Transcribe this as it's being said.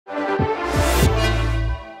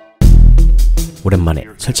오랜만에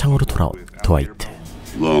철창으로 돌아온 드와이트.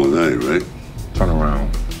 Long night, right? Turn around.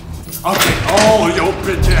 Okay. Oh, yo,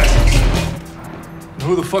 bitch ass.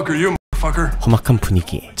 Who the fuck are you, motherfucker? 험악한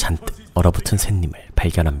분위기에 잔뜩 얼어붙은 샌님을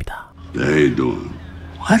발견합니다. How you doing?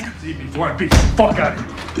 What? See before I beat the fuck out of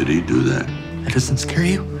you. Did he do that? That doesn't scare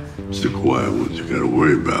you? It's the quiet ones you gotta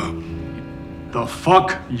worry about. The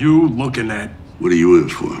fuck you looking at? What are you in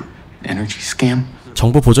for? Energy scam?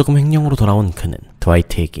 정부 보조금 횡령으로 돌아온 그는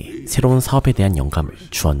드와이트에게 새로운 사업에 대한 영감을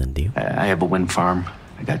주었는데요. I have a wind farm.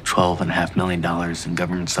 I got $12.5 million in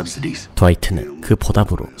government subsidies. 드와이트는 그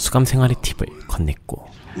보답으로 수감 생활의 팁을 건넸고,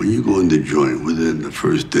 When you go in the joint within the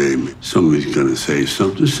first day, somebody's gonna say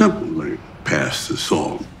something simple like, pass the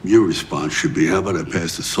salt. Your response should be, how about I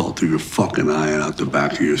pass the salt through your fucking eye and out the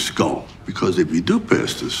back of your skull? Because if you do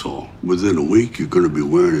pass the salt, within a week you're gonna be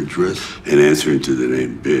wearing a dress and answering to the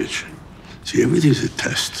name bitch. See, everything's a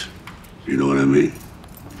test. You know what I mean?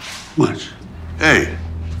 Watch. Hey.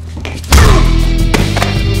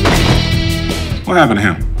 What happened to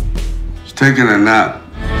him? He's taking a nap.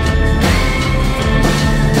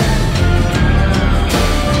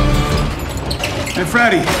 Hey,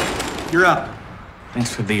 Freddy, you're up.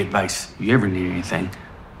 Thanks for the advice. If you ever need anything,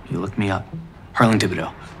 you look me up. Harlan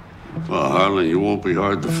Thibodeau. Well, Harlan, you won't be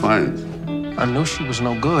hard to find. I knew she was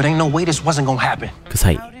no good. Ain't no way this wasn't gonna happen. 그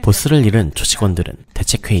사이 보스를 잃은 조직원들은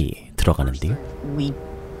대책회의에 들어가는데요. We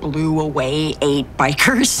blew away 8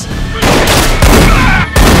 bikers.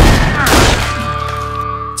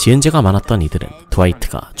 지은죄가 많았던 이들은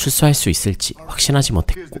드와이트가 출소할 수 있을지 확신하지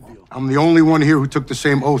못했고, I'm the only one here who took the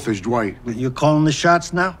same oath as Dwight. You're calling the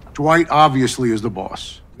shots now? Dwight obviously is the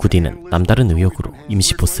boss. 구디는 남다른 의혹으로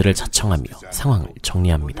임시 보스를 자청하며 상황을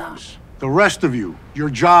정리합니다. The rest of you,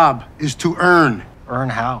 your job is to earn. Earn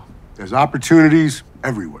how? There's opportunities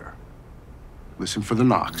everywhere. Listen for the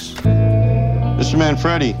knocks. Mr.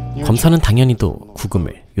 Manfredi. 검사는 당연히도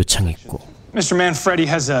구금을 요청했고, Mr. Manfredi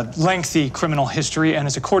has a lengthy criminal history and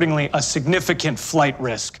is accordingly a significant flight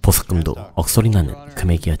risk. 보석금도 억소리 나는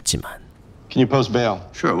금액이었지만, Can you post bail?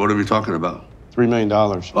 Sure, what are we talking about? $3 million.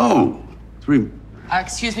 Oh, three.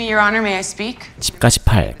 Excuse me, Your Honor, may I speak? 집까지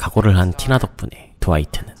팔 각오를 한 티나 덕분에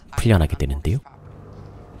드와이트는 풀려나게 되는데요.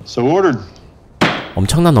 So ordered.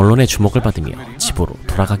 엄청난 언론의 주목을 받으며 집으로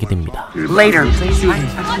돌아가게 됩니다. Later, please.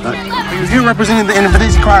 You're here representing the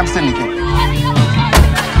Infinity Crime Syndicate.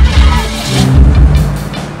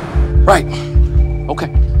 Right. Okay.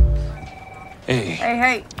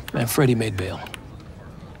 Hey. Manfredi made bail.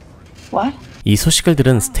 What? 이 소식을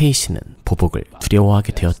들은 스테이시는 보복을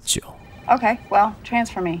두려워하게 되었죠. Okay, well,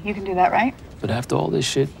 transfer me. You can do that, right? But after all this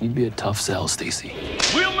shit, you'd be a tough sell, Stacy.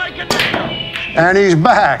 And he's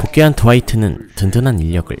back. 복귀한 드와이트는 든든한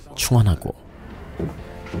인력을 충원하고,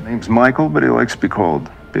 Name's Michael, but he likes to be called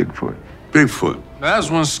Bigfoot. Bigfoot. That's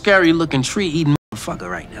one scary-looking tree-eating motherfucker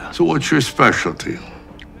right now. So what's your specialty?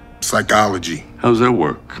 Psychology. How's that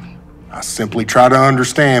work? I simply try to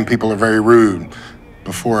understand people are very rude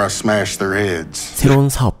before I smash their heads. 새로운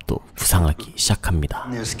사업도 부상하기 시작합니다.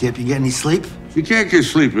 Yeah, Skip, you get any sleep? You can't get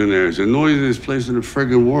sleep in there. It's the noisiest place in the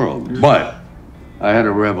friggin' world. But I had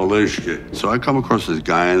a revelation. So I come across this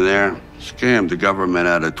guy in there, scammed the government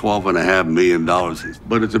out of $12.5 million.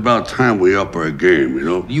 But it's about time we up our game, you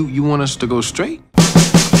know? You want us to go straight?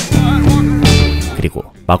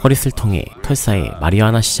 그리고 마거릿을 통해 털사의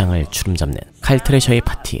마리화나 시장을 주름잡는 칼 트레셔의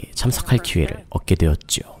파티에 참석할 기회를 얻게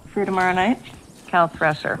되었죠. For tomorrow night, Cal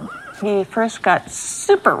Thresher. He first got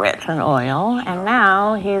super rich in oil, and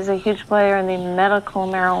now he's a huge player in the medical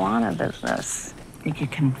marijuana business. Think you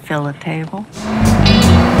can fill a table?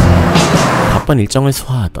 바쁜 일정을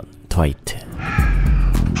소화하던 드와이트.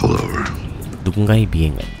 Pull over. 누군가의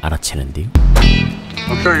미행을 알아채는데요.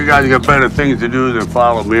 I'm sure you guys got better things to do than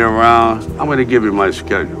follow me around. I'm going to give you my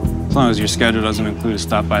schedule. As long as your schedule doesn't include a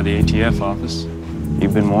stop by the ATF office.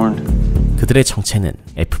 You've been warned. 그들의 정체는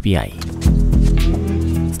FBI.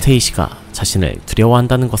 스테이시가 자신을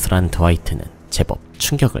두려워한다는 것을 안 드와이트는 제법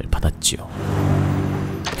충격을 받았지요.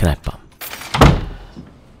 그날 밤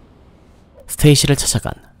스테이시를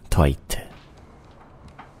찾아간 드와이트.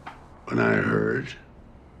 When I heard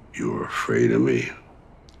you were afraid of me,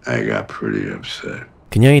 I got pretty upset.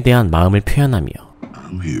 그녀에 대한 마음을 표현하며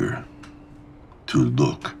I'm here to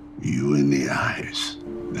look you in the eyes.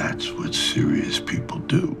 That's what serious people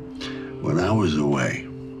do. When I was away,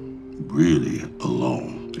 really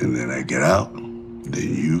alone, and then I get out,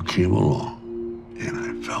 then you came along, and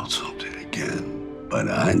I felt something again. But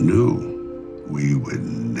I knew we would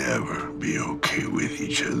never be okay with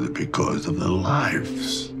each other because of the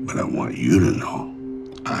lives. But I want you to know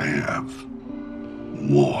I have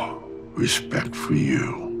more respect for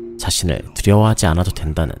you 자신을 두려워하지 않아도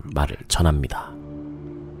된다는 말을 전합니다.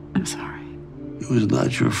 I'm sorry. It was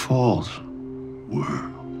not your fault.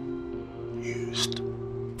 We're used.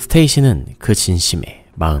 스테이시는 그 진심에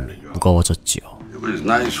마음이 무거워졌지요. It was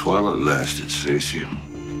nice while it lasted, Stacy.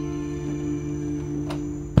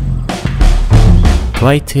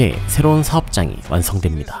 드와이트의 새로운 사업장이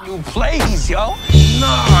완성됩니다.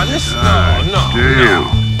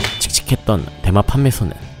 칙칙했던 대마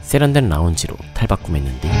판매소는 세련된 라운지로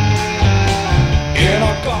탈바꿈했는데요.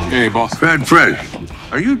 Hey, boss. Fred,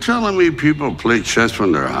 are you telling me people play chess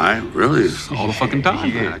when they're high? Really? All the fucking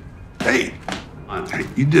time. Hey,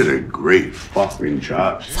 you did a great fucking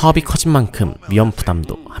job. 사업이 커진 만큼 위험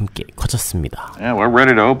부담도 함께 커졌습니다. Yeah, we're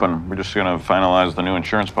ready to open. We're just gonna finalize the new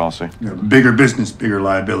insurance policy. Bigger business, bigger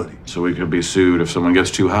liability. So we could be sued if someone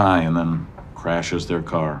gets too high and then crashes their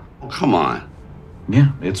car. Oh, come on.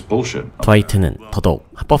 Yeah, it's bullshit. 드와이트는 더더욱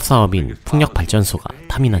합법 사업인 풍력 발전소가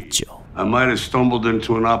탐이 났지요. I might have stumbled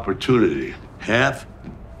into an opportunity.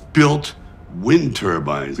 Half-built wind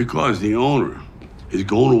turbines because the owner is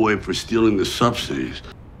going away for stealing the subsidies,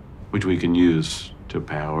 Which we can use to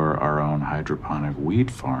power our own hydroponic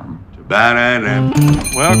wheat farm.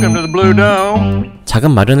 Welcome to the Blue Dome.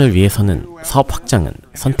 자금 마련을 위해서는 사업 확장은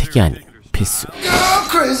선택이 아닌 필수.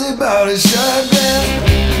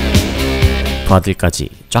 두 아들까지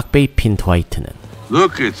쫙 베입힌 드와이트는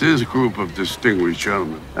Look at this group of distinguished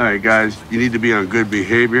gentlemen. All right, guys, you need to be on good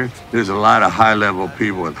behavior. There's a lot of high-level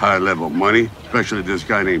people with high-level money, especially this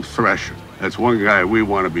guy named Thresher. That's one guy we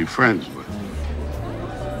want to be friends with.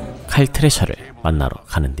 칼 트레셔를 만나러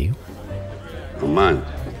가는데요. Come on,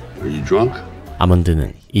 are you drunk?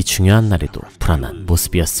 아몬드는 이 중요한 날에도 불안한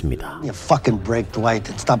모습이었습니다. You fucking break, Dwight,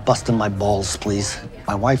 and stop busting my balls, please.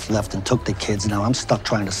 My wife left and took the kids. Now I'm stuck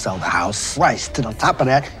trying to sell the house. Christ, and on top of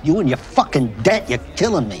that, you and your fucking debt, you're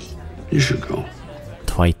killing me. You should go.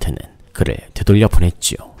 드와이트는 그를 되돌려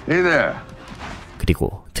보냈지요. Hey there.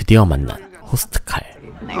 그리고 드디어 만난 호스트 칼.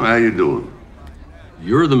 How you doing?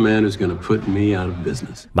 You're the man who's going to put me out of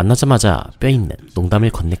business. 만나자마자 뼈있는 농담을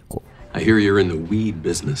건넸고 I hear you're in the weed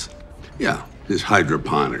business. Yeah, this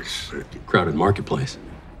hydroponics. Crowded marketplace.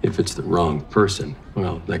 If it's the wrong person,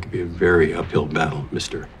 well, that could be a very uphill battle,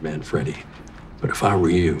 Mr. Manfredi. But if I were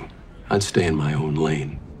you, I'd stay in my own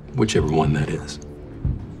lane, whichever one that is.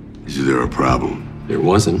 Is there a problem? There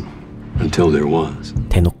wasn't until there was.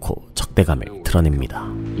 대놓고 적대감을 드러냅니다.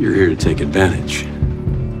 You're here to take advantage,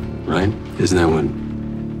 right? Isn't that what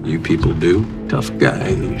you people do? Tough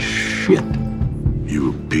guy, shit.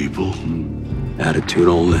 You people? Attitude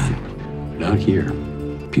all that. But out here,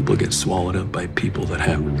 people get swallowed up by people that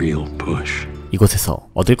have real push. 이곳에서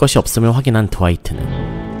얻을 것이 없음을 확인한 드와이트는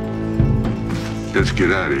Let's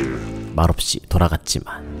get out of here. 말없이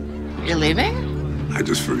돌아갔지만 You're leaving? I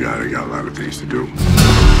just forgot I got a lot of things to do.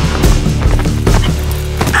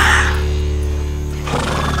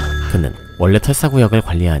 그는 원래 털사구역을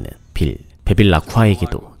관리하는 베빌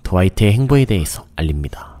라쿠아에게도 드와이트의 행보에 대해서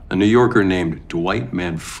알립니다. A New Yorker named Dwight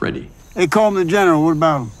Manfredi. Hey, call him the general. What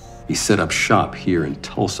about him? He set up shop here in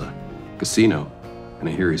Tulsa, casino, and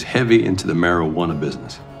I hear he's heavy into the marijuana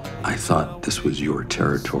business. I thought this was your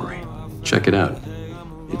territory. Check it out.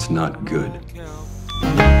 It's not good.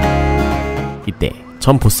 이때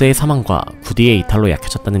전 보스의 사망과 구디의 이탈로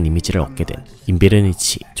약해졌다는 이미지를 얻게 된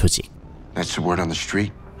인베르니치 조직. That's the word on the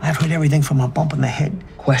street. I've heard everything from a bump in the head.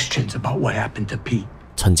 Questions about what happened to Pete.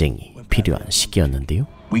 전쟁이 필요한 시기였는데요.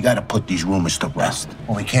 We gotta put these rumors to rest.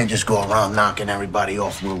 Well, we can't just go around knocking everybody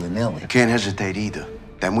off willy-nilly. Can't hesitate either.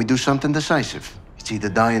 Then we do something decisive. It's either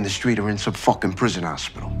die in the street or in some fucking prison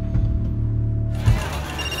hospital.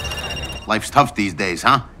 Life's tough these days,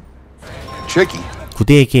 huh? Tricky.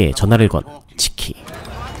 구디에게 전화를 건 치키.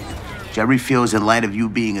 Jerry feels in light of you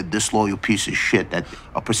being a disloyal piece of shit that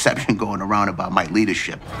a perception going around about my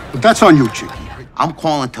leadership. But that's on you, Chicky. I'm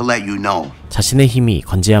calling to let you know. 자신의 힘이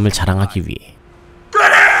건재함을 자랑하기 위해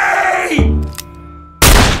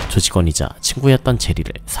조직원이자 친구였던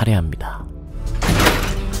제리를 살해합니다.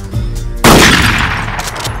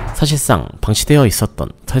 사실상 방치되어 있었던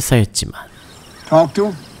털사였지만 Talk to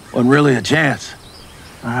him? Wasn't really a chance.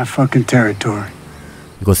 Our fucking territory.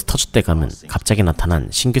 이곳의 터줏대감은 갑자기 나타난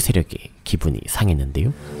신규 세력에 기분이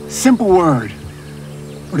상했는데요. Simple word,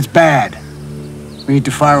 but it's bad. We need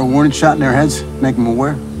to fire a warning shot in their heads, make them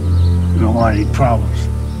aware. We don't want any problems.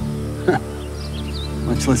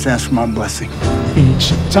 Let's ask for my blessing. Each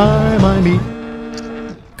time I meet.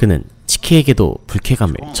 그는 치키에게도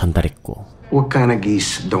불쾌감을 전달했고. What kind of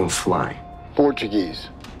geese don't fly? Portuguese.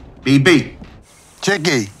 BB.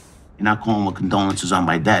 Chicky. You're not calling with condolences on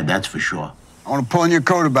my dad, that's for sure. I want to pull in your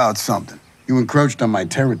coat about something. You encroached on my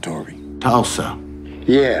territory. Tulsa.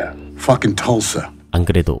 Yeah, fucking Tulsa. 안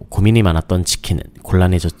그래도 고민이 많았던 지키는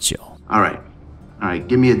곤란해졌죠. All right,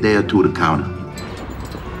 give me a day or two to counter.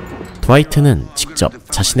 드와이트는 직접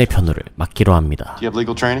자신의 변호를 맡기로 합니다. Do you have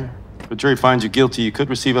legal training? If a jury finds you guilty, you could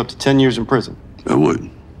receive up to 10 years in prison. I would.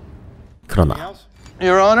 그러나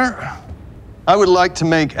Your Honor, I would like to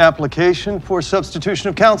make application for substitution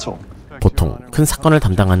of counsel. 보통 큰 사건을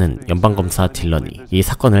담당하는 연방검사 딜런이 이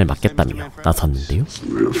사건을 맡겠다며 나섰는데요.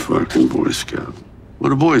 Real fucking Boy Scout.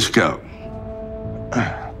 What a Boy Scout.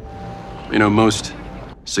 You know, most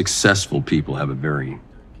successful people have a very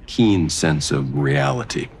keen sense of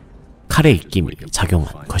reality. 칼의 입김이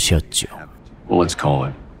작용한 것이었죠. Well, let's call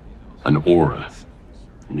it an aura.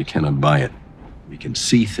 And you cannot buy it. You can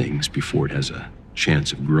see things before it has a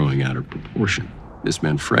chance of growing out of proportion. This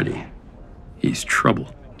man, Freddie, he's trouble.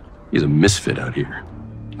 He's a misfit out here.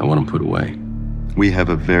 I want him put away. We have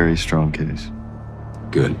a very strong case.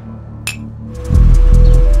 Good.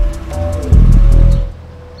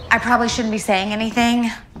 I probably shouldn't be saying anything.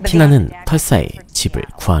 티나는 털사에 집을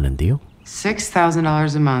구하는데요.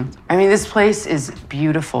 $6,000 a month. I mean, this place is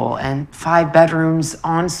beautiful and 5 bedrooms,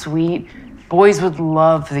 ensuite. Boys would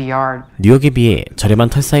love the yard. 뉴욕에 비해 저렴한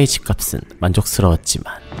털사의 집값은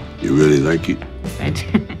만족스러웠지만 You really like it? I do.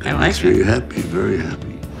 I like Makes me it. happy, very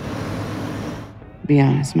happy. Be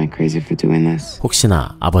honest, am I crazy for doing this?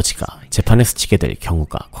 혹시나 아버지가 재판에서 지게 될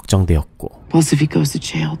경우가 걱정되었고 Plus, if he goes to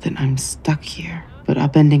jail, then I'm stuck here. But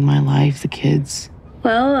upending my life, the kids.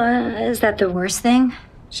 Well, is that the worst thing?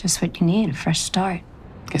 It's just what you need, a fresh start.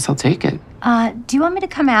 Guess I'll take it. Do you want me to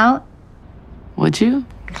come out? Would you?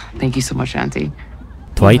 Thank you so much, Auntie.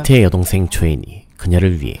 드와이트의 여동생 조앤이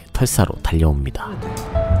그녀를 위해 털사로 달려옵니다.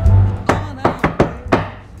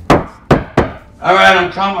 All right,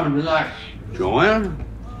 I'm coming. Relax. Joanne?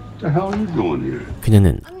 What the hell are you doing here?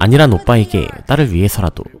 그녀는 아니란 오빠에게 딸을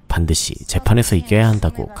위해서라도 반드시 재판에서 이겨야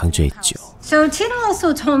한다고 강조했죠. So Tina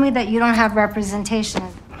also told me that you don't have representation.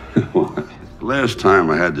 Last time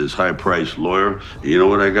I had this high-priced lawyer, you know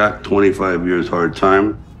what I got? 25 years hard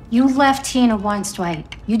time. You left Tina once, Dwight.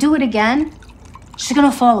 You do it again, she's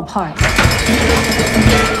gonna fall apart.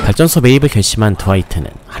 발전소 매입을 결심한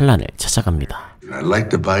드와이트는 한란을 찾아갑니다. I'd like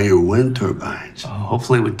to buy your wind turbines.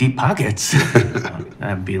 Hopefully with deep pockets.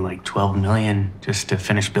 That'd be like $12 million just to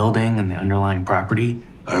finish building and the underlying property.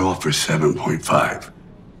 I offer 7.5.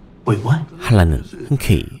 Wait, what? 한란은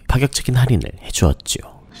흔쾌히 파격적인 할인을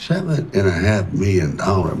해주었죠. $7.5 million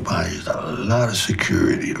buys a lot of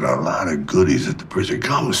security and a lot of goodies at the prison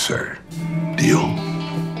commissary. Deal?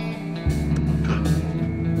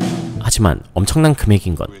 하지만 엄청난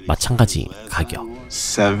금액인 건 마찬가지인 가격.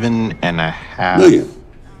 7.5 million.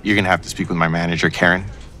 You're gonna have to speak with my manager, Karen.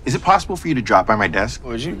 Is it possible for you to drop by my desk?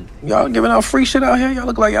 Y'all giving out free shit out here? Y'all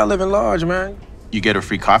look like y'all living large, man. You get a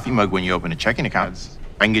free coffee mug when you open a checking account.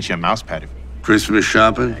 I can get you a mouse pad. Christmas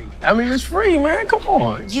shopping? I mean, it's free, man. Come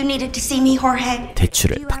on. You needed to see me, Jorge?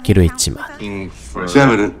 대출을 받기로 했지만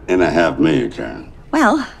 7.5 million, Karen.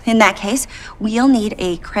 Well, in that case, we'll need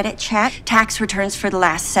a credit check, tax returns for the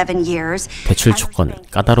last 7 years. 대출 조건은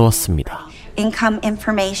까다로웠습니다. Income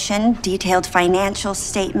information, detailed financial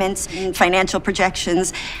statements, financial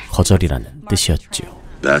projections. 거절이라는 뜻이었죠.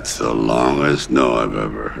 That's the longest no I've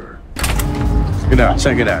ever heard.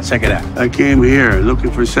 Check it out. I came here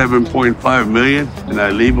looking for 7.5 million, and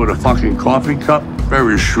I leave with a fucking coffee cup?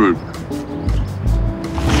 Very shrewd.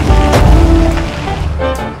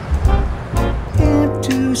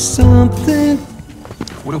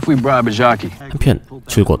 What if we bribe a jockey? 한편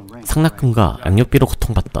줄곧 상납금과 양육비로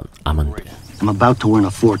고통받던 아몬드. I'm about to win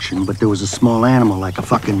a fortune, but there was a small animal like a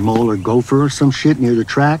fucking mole or gopher or some shit near the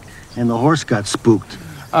track, and the horse got spooked.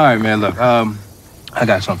 All right, man, look, I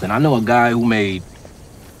got something. I know a guy who made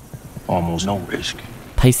almost no risk.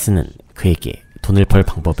 타이슨은 그에게 돈을 벌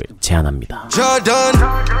방법을 제안합니다.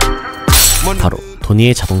 바로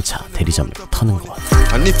도니의 자동차 대리점을 터는 것.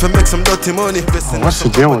 What's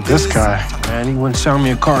the deal with this guy? Man, he wouldn't sell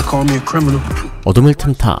me a car, call me a criminal. 어둠을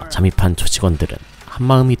틈타 잠입한 조직원들은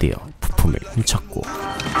한마음이 되어 부품을 훔쳤고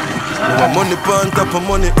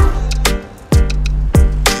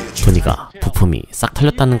도니가 부품이 싹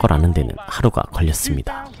털렸다는 걸 아는 데는 하루가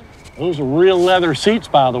걸렸습니다. Those are real leather seats,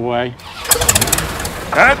 by the way.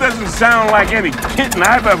 That doesn't sound like any kitten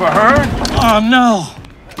I've ever heard. Oh, no.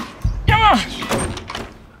 Come on.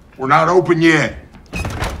 We're not open yet.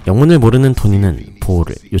 영문을 모르는 도니는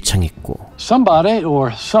보호를 요청했고 Somebody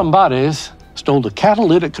or somebodies stole the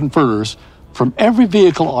catalytic converters from every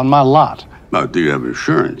vehicle on my lot. Now, do you have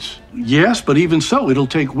insurance? Yes, but even so, it'll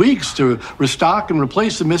take weeks to restock and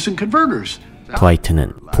replace the missing converters.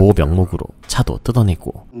 드와이트는 보호 명목으로 차도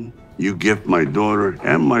뜯어내고 You gift my daughter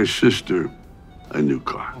and my sister a new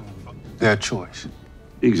car. Their choice.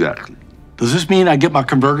 Exactly. Does this mean I get my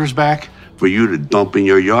converters back? For you to dump in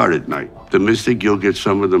your yard at night. The mystic, you'll get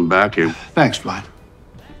some of them back and... Thanks, Dwight.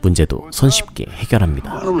 문제도 손쉽게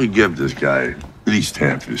해결합니다. Why don't we give this guy at least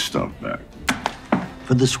half his stuff back?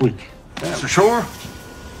 For this week. Mr. Shore?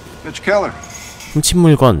 Mitch Keller. 훔친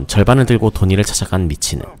물건 절반을 들고 도니를 찾아간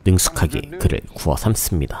미치는 능숙하게 그를 구워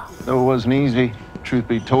삼습니다. Though it wasn't easy, truth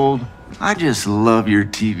be told. I just love your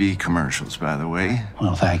TV commercials, by the way.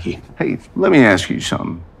 Well, thank you. Hey, let me ask you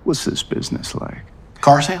something. What's this business like?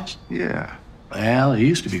 Car sales? Yeah. Well, it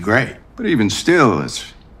used to be great. But even still, it's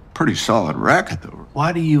a pretty solid racket, though.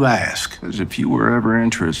 Why do you ask? Because if you were ever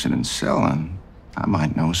interested in selling, I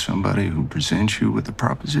might know somebody who presents you with a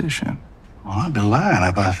proposition. Well, I'd be lying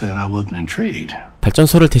if I said I wasn't intrigued.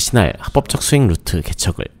 발전소를 대신할 합법적 수익 루트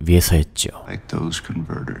개척을 위해서 했죠. Like those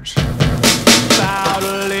converters.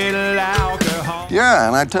 Yeah,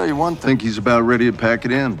 and I tell you one thing, he's about ready to pack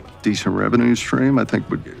it in. Decent revenue stream, I think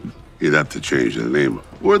would... You'd have to change the name.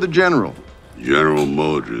 Or the General. General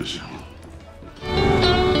Motors.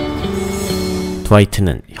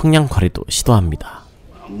 드와이트는 형량 거래도 시도합니다.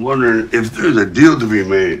 I'm wondering if there's a deal to be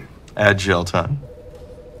made. Add jail time.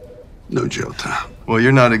 No jail time. Well,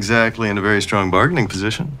 you're not exactly in a very strong bargaining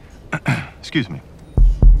position. Excuse me.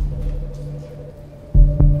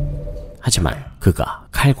 하지만 그가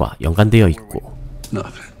칼과 연관되어 있고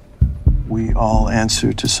Nothing. We all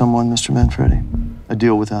answer to someone, Mr. Manfredi. A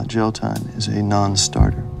deal without jail time is a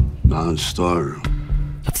non-starter. Non-starter.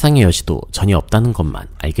 협상의 여지도 전혀 없다는 것만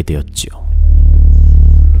알게 되었지요.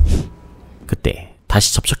 그때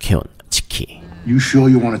다시 접촉해온 치키. You sure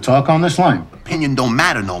you want to talk on this line? Opinion don't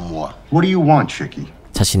matter no more. What do you want, Chicky?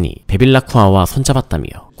 자신이 베빌라쿠아와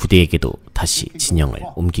손잡았다며 구디에게도 다시 진영을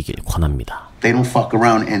옮기길 권합니다. They don't fuck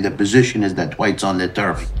around and the position is that Dwight's on their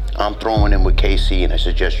turf. I'm throwing in with KC and I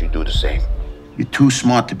suggest you do the same. You're too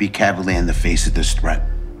smart to be cavalier in the face of this threat.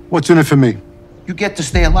 What's in it for me? You get to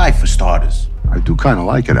stay alive for starters. I do kind of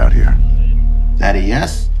like it out here. That a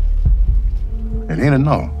yes? It ain't a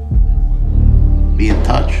no. Be in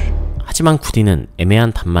touch. 하지만 구디는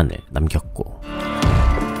애매한 답만을 남겼고.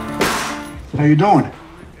 How you doing?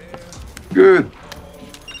 Good.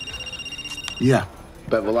 Yeah.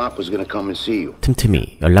 Bevelop was gonna come and see you.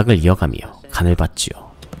 틈틈이 연락을 이어가며 간을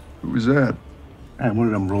봤지요. Who was that? One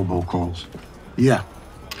of them robocalls. Yeah.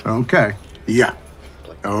 Okay. Yeah.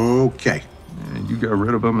 Okay. And you got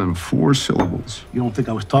rid of them in 4 syllables. You don't think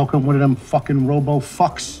I was talking one of them fucking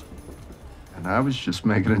robo-fucks? And I was just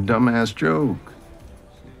making a dumbass joke.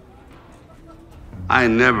 I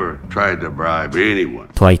never tried to bribe anyone.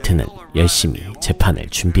 드와이트는 열심히 재판을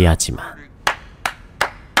준비하지만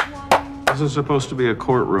This is supposed to be a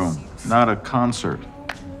courtroom, not a concert.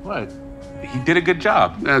 What? He did a good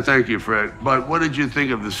job. Thank you, Fred. But what did you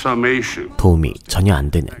think of the summation? 도움이 전혀 안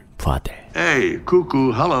되는 부하들. Hey,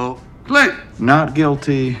 cuckoo, hello. Clint! Not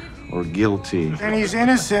guilty or guilty. And he's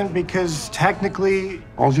innocent because technically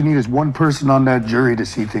all you need is one person on that jury to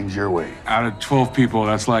see things your way. Out of 12 people,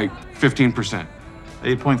 that's like 15%.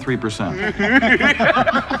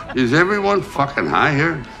 8.3%. Is everyone fucking high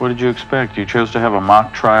here? What did you expect? You chose to have a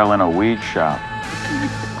mock trial in a weed shop.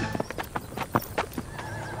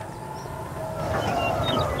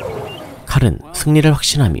 칼은 승리를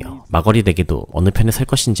확신하며 마거리에게도 어느 편에 설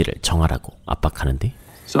것인지를 정하라고 압박하는데.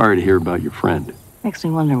 Sorry to hear about your friend. Makes me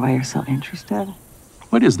wonder why you're so interested.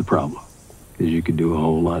 What is the problem? Because you could do a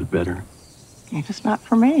whole lot better. You're just not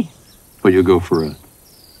for me. Well, you'll go for a,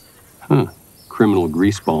 criminal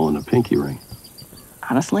greaseball and a pinky ring.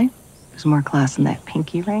 Honestly, there's more class in that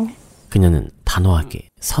pinky ring. 그녀는 단호하게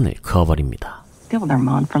선을 그어버립니다. Deal with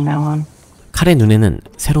Armand from now on. 칼의 눈에는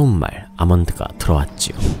새로운 말 아몬드가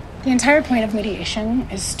들어왔지요. The entire point of mediation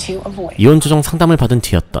is to avoid. 이혼 조정 상담을 받은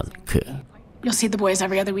뒤였던 그. You'll see the boys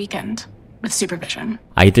every other weekend with supervision.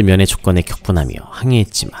 아이들 면회 조건에 격분하며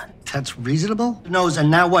항의했지만. That's reasonable? Knows, and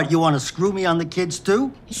now what? You want to screw me on the kids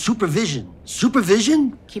too? Supervision.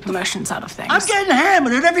 Supervision? Keep emotions out of things. I'm getting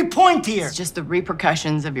hammered at every point here. It's just the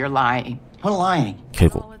repercussions of your lying. What lying?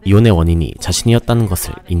 결국 이혼의 원인이 자신이었다는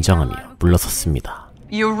것을 인정하며 물러섰습니다.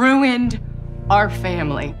 You ruined our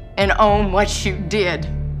family and own what you did.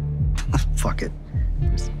 Fuck it.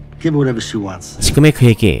 Give her whatever she wants. 지금의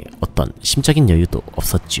그에게 어떤 심적인 여유도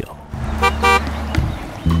없었지요.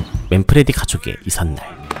 맨프레디 가족의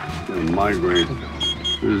이삿날. Migraine.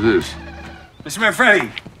 Who's this? Mr. Manfredi,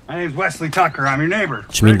 my name's Wesley Tucker. I'm your neighbor.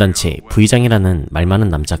 주민단체 부의장이라는 말 많은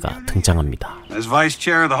남자가 등장합니다. As vice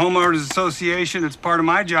chair of the Homeowners Association, it's part of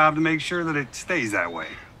my job to make sure that it stays that way.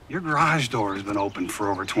 Your garage door has been open for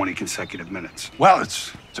over 20 consecutive minutes. Well,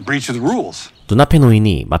 it's a breach of the rules. 눈앞에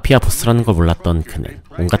노인이 마피아 보스라는 걸 몰랐던 그는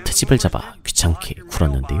온갖 트집을 잡아 귀찮게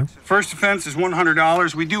굴었는데요. First offense is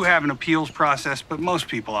 $100. We do have an appeals process, but most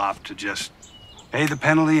people opt to just pay the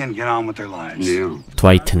penalty and get on with their lives.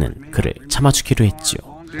 드와이트는 그를 참아주기로 했죠.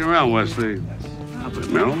 See you around, Wesley.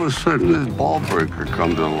 Man, all of a sudden this ball breaker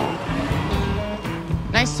comes along.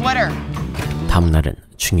 Nice sweater. 다음 날은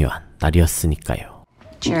중요한 날이었으니까요.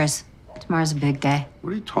 Cheers. Tomorrow's a big day.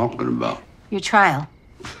 What are you talking about? Your trial.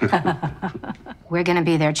 We're gonna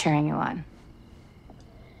be there cheering you on.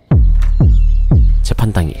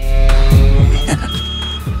 재판 당일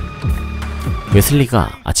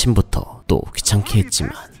웨슬리가 아침부터 또 귀찮게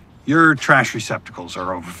했지만 Your trash receptacles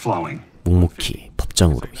are overflowing. 묵묵히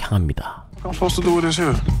법정으로 향합니다. What am I supposed to do with this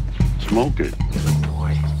here? Smoke it.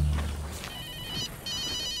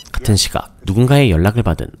 같은 시각 누군가의 연락을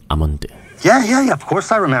받은 아몬드. Yeah, of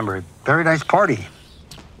course I remember it. Very nice party.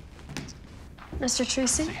 Mr.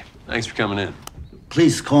 Tracy? Thanks for coming in.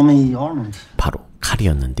 Please call me Armand. 바로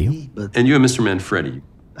칼이었는데요. And you and Mr. Manfredi.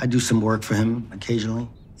 I do some work for him occasionally.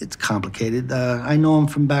 It's complicated. I know him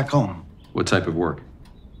from back home. What type of work?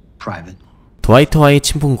 Private. 드와이트와의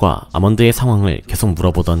친분과 아몬드의 상황을 계속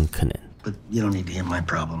물어보던 그는 But you don't need to hear my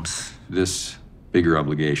problems. This bigger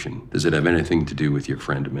obligation, does it have anything to do with your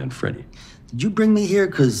friend Manfredi? Did you bring me here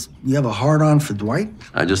because you have a hard-on for Dwight?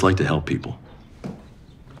 I just like to help people.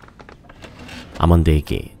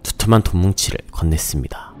 아몬드에게 두툼한 돈 뭉치를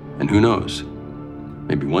건넸습니다. And who knows?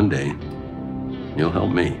 Maybe one day you'll help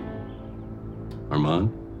me. Armand,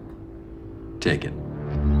 take it.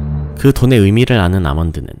 그 돈의 의미를 아는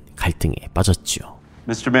아몬드는 갈등에 빠졌죠.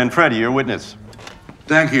 Mr. Manfredi, your witness.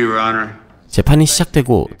 Thank you, Your Honor. 재판이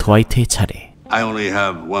시작되고 드와이트의 차례. I only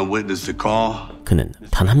have one witness to call. 그는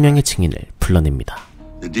단 한 명의 증인을 불러냅니다.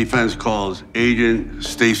 The defense calls Agent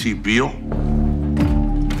Stacy Beal.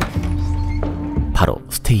 바로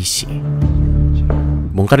스테이시.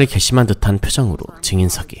 뭔가를 결심한 듯한 표정으로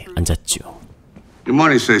증인석에 앉았죠. Good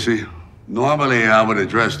morning, Stacy. Normally, I would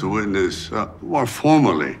address the witness more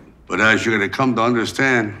formally, but as you're going to come to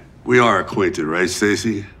understand, we are acquainted, right,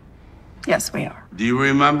 Stacy? Yes, we are. Do you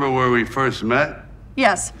remember where we first met?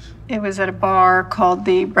 Yes, it was at a bar called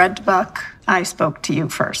the Bread Buck. I spoke to you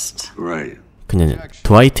first. Right. 그녀는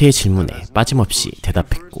드와이트의 질문에 빠짐없이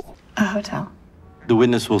대답했고. A hotel. The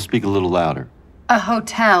witness will speak a little louder. A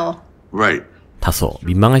hotel. Right. 다소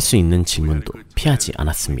민망할 수 있는 질문도 피하지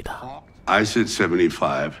않았습니다. I said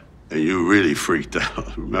 75, and you really freaked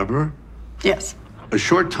out, remember? Yes. A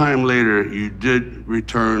short time later, you did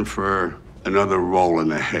return for another roll in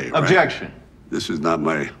the hay, right? Objection. This is not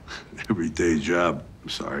my everyday job. I'm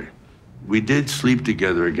sorry. We did sleep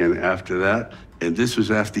together again after that, and this was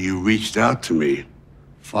after you reached out to me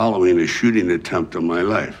following a shooting attempt on my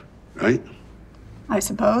life, right? I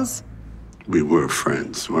suppose. We were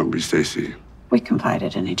friends, weren't we, Stacy? We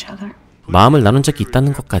confided in each other. 마음을 나눈 적이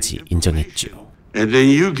있다는 것까지 인정했죠. And then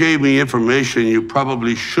you gave me information you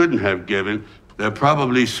probably shouldn't have given that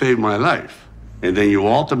probably saved my life. And then you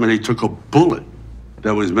ultimately took a bullet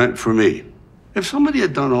that was meant for me. If somebody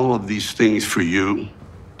had done all of these things for you,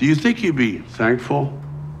 do you think you'd be thankful?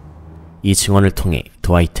 이 증언을 통해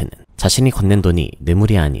드와이트는 자신이 건넨 돈이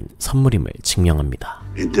뇌물이 아닌 선물임을 증명합니다.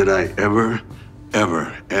 And did I ever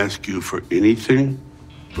ask you for anything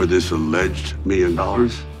for this alleged $1 million?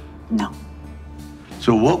 No.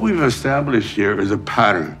 So what we've established here is a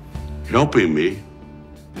pattern, helping me,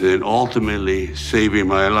 then ultimately saving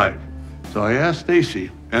my life. So I asked Stacy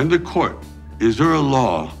and the court, is there a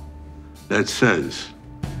law that says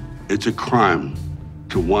it's a crime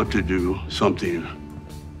to want to do something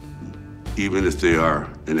even if they are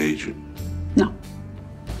an agent? No.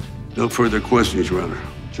 No further questions, Your Honor.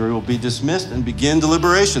 Jury will be dismissed and begin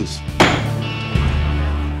deliberations.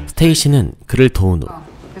 스테이시는 그를 도운 후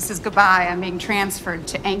This is goodbye. I'm being transferred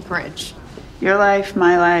to Anchorage. Your life,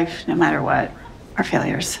 my life, no matter what, are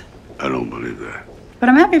failures. I don't believe that. But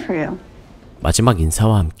I'm happy for you. 마지막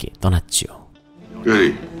인사와 함께 떠났지요.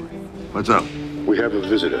 Goody, what's up? We have a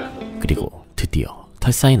visitor. 그리고 드디어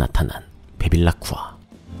털사에 나타난 베빌라쿠아.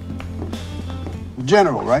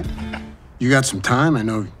 General, right? You got some time? I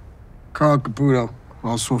know Carl Caputo,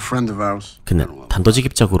 also a friend of ours. 그는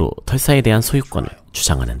단도직입적으로 털사에 대한 소유권을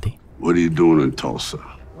주장하는데. What are you doing in Tulsa?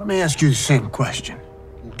 Let me ask you the same question.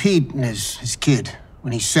 Pete and his kid,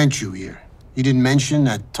 when he sent you here, he didn't mention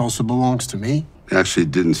that Tulsa belongs to me? Actually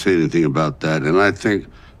didn't say anything about that, and I think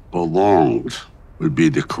belongs would be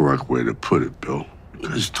the correct way to put it, Bill.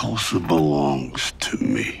 Because Tulsa belongs to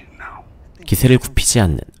me now. 기세를 굽히지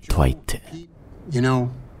않는 드와이트. You know,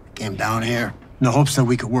 came down here in the hopes that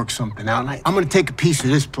we could work something out. And I'm going to take a piece of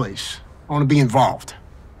this place. I want to be involved.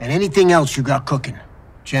 And anything else you got cooking,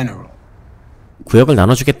 General, 구역을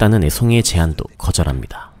나눠주겠다는 애송이의 제안도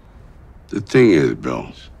거절합니다. The thing is, Bill,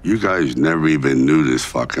 you guys never even knew this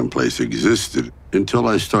fucking place existed until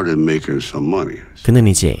I started making some money. 그는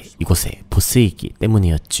이제 이곳의 보스이기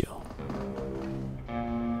때문이었죠.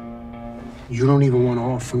 You don't even want to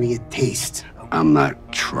offer me a taste. I'm not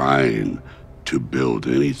trying to build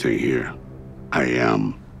anything here. I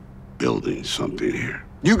am building something here.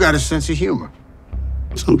 You got a sense of humor.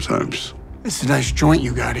 Sometimes. It's a nice joint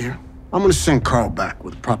you got here. I'm gonna send Carl back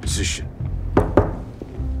with a proposition.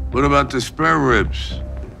 What about the spare ribs?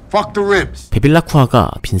 Fuck the ribs.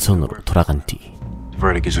 베빌라쿠아가 빈손으로 돌아간 뒤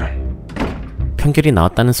Verdict is in. 판결이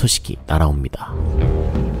나왔다는 소식이 날아옵니다.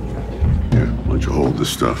 Yeah, why don't you hold this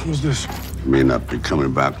stuff? Who's this? It may not be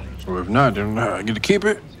coming back. So if not, then I get to keep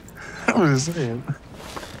it? I'm just saying.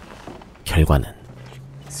 결과는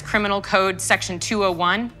It's Criminal Code Section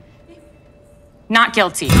 201. Not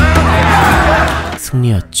guilty.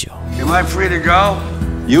 승리였죠. Am I free to go?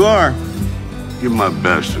 You are. Give my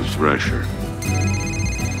best to Thresher.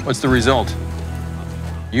 What's the result?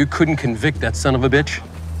 You couldn't convict that son of a bitch?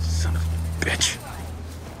 Son of a bitch.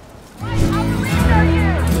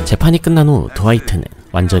 재판이 끝난 후 드와이트는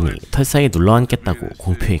완전히 털사에 눌러앉겠다고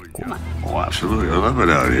공표했고 Oh, absolutely. I love it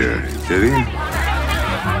out here. You kidding?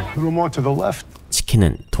 A little more to the left.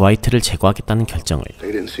 치킨은 드와이트를 제거하겠다는 결정을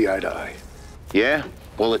They didn't see eye to eye. Yeah?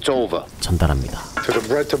 Well, it's over. 전달합니다. To the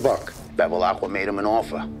bread to buck. Bevilacqua made him an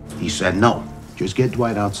offer. He said no. Just get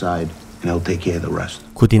Dwight outside and he'll take care of the rest.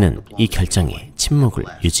 구디는 이 결정에 침묵을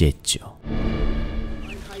유지했죠.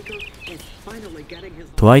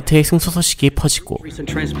 드와이트의 승소 소식이 퍼지고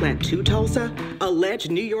Recent transplant to Tulsa,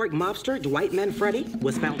 alleged New York mobster Dwight Manfredi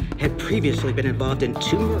was found had previously been involved in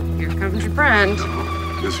 2 murders. Here comes your friend.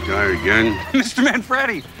 This guy again? Mr.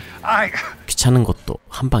 Manfredi, 귀찮은 것도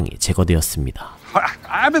한 방에 제거되었습니다.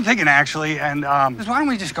 I've been thinking actually, and why don't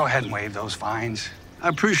we just go ahead and waive those fines? I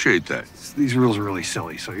appreciate that. These rules are really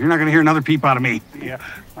silly, so you're not going to hear another peep out of me. Yeah,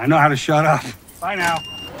 I know how to shut up. Bye now.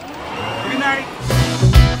 Good night.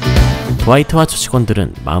 드와이트와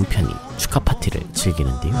조직원들은 마음 편히 축하 파티를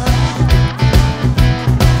즐기는데요.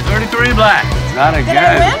 33 black. Not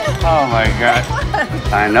again. Oh my God.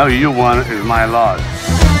 I know you won it. It's my loss.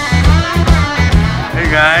 Hey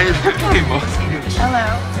guys. Hey, both of you. Hello.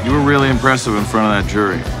 You were really impressive in front of that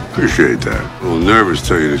jury. Appreciate that. A little nervous,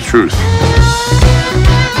 tell you the truth.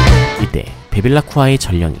 이때 베빌라쿠아의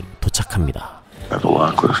전령이 도착합니다.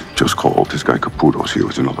 Bevilacqua just called. This guy Caputo's here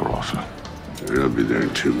with another offer. He'll be there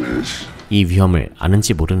in 2 minutes. 이 위험을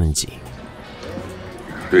아는지 모르는지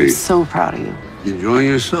Hey, So proud of you. you enjoying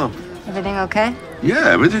yourself? Everything okay?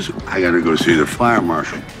 Yeah, but this. I gotta go see the fire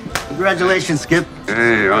marshal. Congratulations, Skip.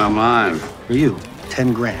 Hey, I'm on. For you,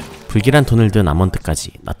 10 grand. 불길한 돈을 든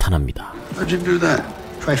아몬드까지 나타납니다. How'd you do that?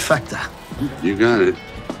 Trifecta. You got it.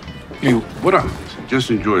 Hey, what up? Just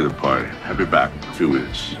enjoy the party. I'll be back in a few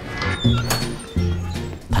minutes.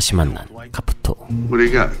 다시 만난 카푸토. What do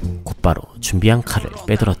you got? 곧바로 준비한 칼을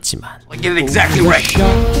빼들었지만 Get it exactly right.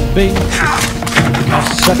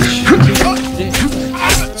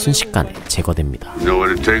 순식간에 제거됩니다. You know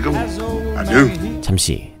where to take him? I do.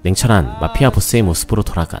 잠시 냉철한 마피아 보스의 모습으로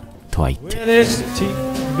돌아간 드와이트.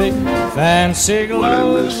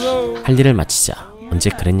 할 일을 마치자 언제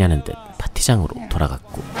그랬냐는 듯 파티장으로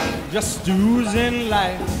돌아갔고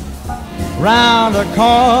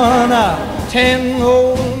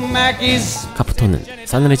카푸토는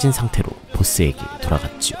싸늘해진 상태로 보스에게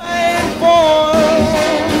돌아갔죠.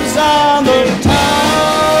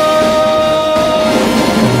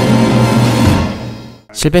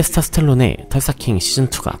 실베스타 스텔론의 털사킹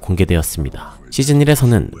시즌2가 공개되었습니다.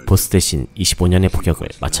 시즌1에서는 보스 대신 25년의 복역을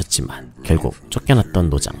마쳤지만 결국 쫓겨났던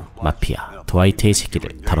노장, 마피아, 드와이트의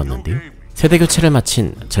세계를 다뤘는데요. 세대교체를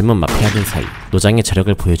마친 젊은 마피아들 사이 노장의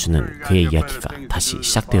저력을 보여주는 그의 이야기가 다시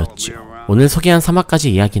시작되었죠. 오늘 소개한 3화까지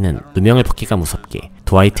이야기는 누명을 벗기가 무섭게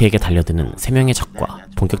드와이트에게 달려드는 3명의 적과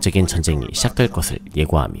본격적인 전쟁이 시작될 것을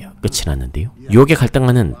예고하며 끝이 났는데요. 유혹에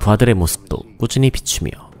갈등하는 부하들의 모습도 꾸준히 비추며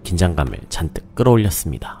긴장감을 잔뜩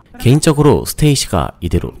끌어올렸습니다. 개인적으로 스테이시가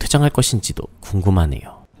이대로 퇴장할 것인지도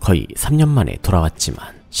궁금하네요. 거의 3년 만에 돌아왔지만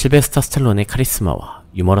실베스타 스텔론의 카리스마와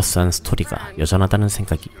유머러스한 스토리가 여전하다는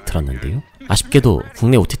생각이 들었는데요. 아쉽게도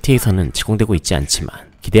국내 OTT에서는 제공되고 있지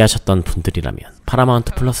않지만 기대하셨던 분들이라면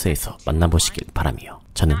파라마운트 플러스에서 만나보시길 바라며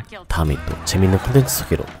저는 다음에 또 재밌는 콘텐츠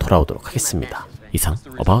소개로 돌아오도록 하겠습니다. 이상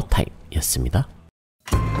어바웃타임이었습니다.